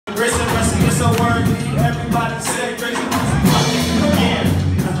so worthy. Everybody say grace and mercy. Yeah.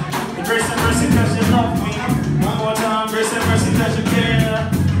 Grace and mercy because you love me. One more time, grace and mercy because you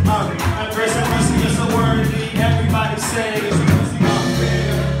care. Grace and mercy is so worthy. Everybody say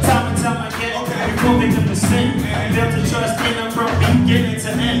time and time again. Before victim to sin, built to trust in Him from beginning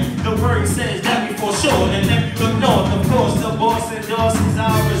to end. The word says that before sure, and then you look north. Of course, the boss endorses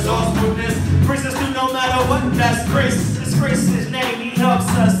our resourcefulness. Brings us through no matter what. That's grace. This grace His name. He helps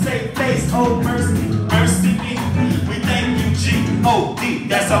us save face. Oh mercy, mercy me. We thank you, G-O-D.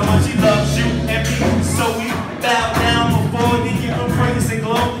 That's how much He loves you and me. So we bow down before Thee, give Him praise and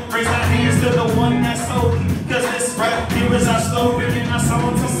glory. Raise our hands to the One that's holy. Cause this right here is our story and our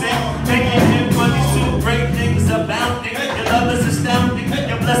song to sing. Thanking Him for these two great things abounding. Your love is astounding,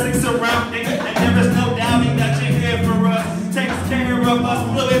 your blessings surrounding. And there is no doubting that you're here for us. Takes care of us,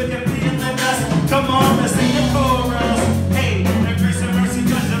 fluid can be in the dust. Come on, let's sing the chorus. Hey, and grace and mercy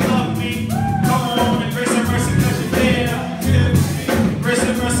cause you love me. Come on, and grace and mercy cause you care. Grace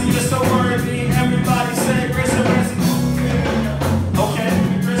and mercy is so worthy. Everybody say grace and mercy. Okay,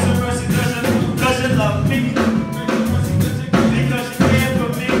 grace and mercy cause you love me. Because you care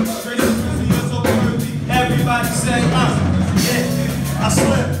for me. Grace and mercy is so worthy. Everybody say, yeah. I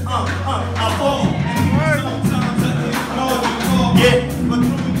slip, I fall. Sometimes I ignore you all. Yeah. But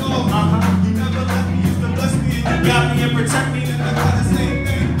through it all, you never let me. Used to bless me and you got me and protect me. And I gotta say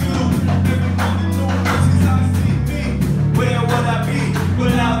thank you. Everyone in new mercies I see me. Where would I be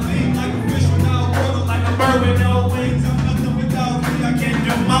without thee? Like a fish without water, like a bird with no wings. I'm nothing without thee. I can't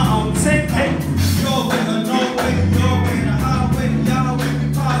do my own thing. Hey, your way or no way, your way the highway, Yahweh,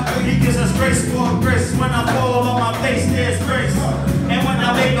 we highway. He gives us grace for grace. When I fall on my face, there's grace. And when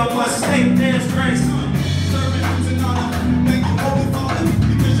I make a mistake, there's grace. Serving you tonight, thank you, Holy Father,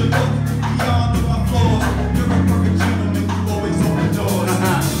 because you're both beyond all my flaws. You're a perfect gentleman, you always open doors.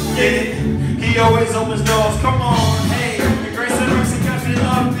 Get it? He always opens doors. Come on, hey, grace and mercy cause you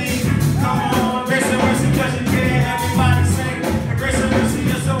love me. Come on, grace and mercy cause you care. Everybody say, grace and mercy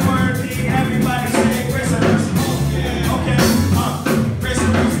is so worthy. Everybody say, grace and mercy. Okay, grace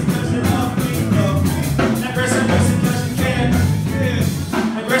and mercy cause you love me. And grace and mercy cause you care.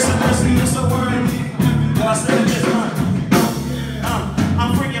 And grace and mercy is so worthy. I said this one.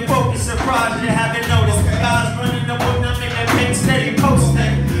 I'm freaking focused, surprised you haven't noticed. God's running the book, now making big steady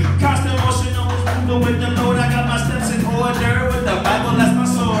posting. Constant motion, always moving with the Lord. I got my steps in order with the Bible, that's my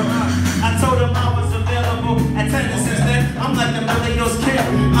sword. I told him I was available at 10 and since then, I'm like the millennials kid.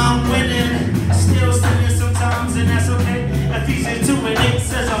 I'm winning, still sinning sometimes, and that's okay. Ephesians 2 and 8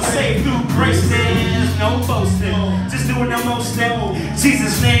 says I'm saved through grace. There's no boasting, just doing the most in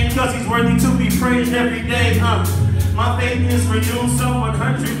Jesus' name, cause He's worthy to be praised every day. My faith is renewed, so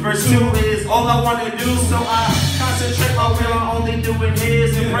 100 verse 2 is all I want to do. So I concentrate my will on only doing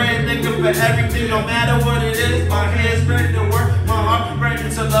His and praying, thinking for everything, no matter what it is. My head's ready to work, my heart ready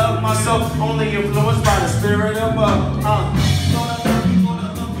to love, my soul only influenced by the Spirit above.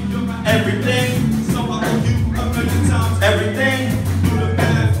 Everything, so I owe you a million times. Everything, through the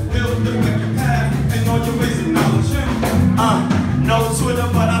path, build the wicked path, and all your ways acknowledge Him. No Twitter,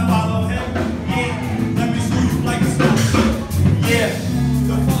 but I follow Him. Yeah, let me screw you like a stone. Yeah,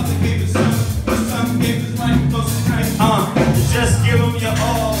 the Father gave His Son, the Son gave His life, those who Christ. Just give Him your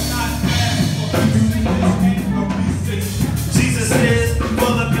all, not ask for His Jesus is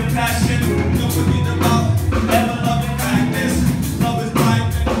full of compassion. Don't forget about ever-loving kindness. Love is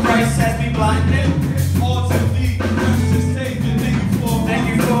blind, and Christ has me blinded. All to Thee, precious Savior, thank you for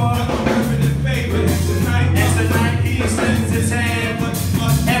your unmerited favor. And tonight He extends His hand.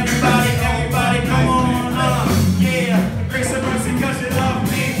 Everybody, come on, yeah. Grace and mercy cause you love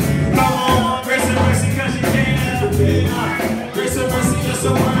me. Come on, grace and mercy cause you care. Grace and mercy is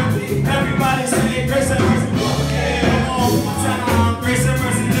so worthy. Everybody say grace and mercy. Come on, one time. Grace and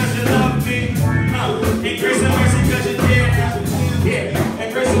mercy cause you love me. And grace and mercy cause you care. Yeah, and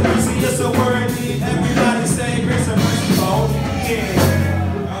grace and mercy is so worthy. Everybody say grace and mercy. Oh, yeah.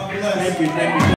 Thank you.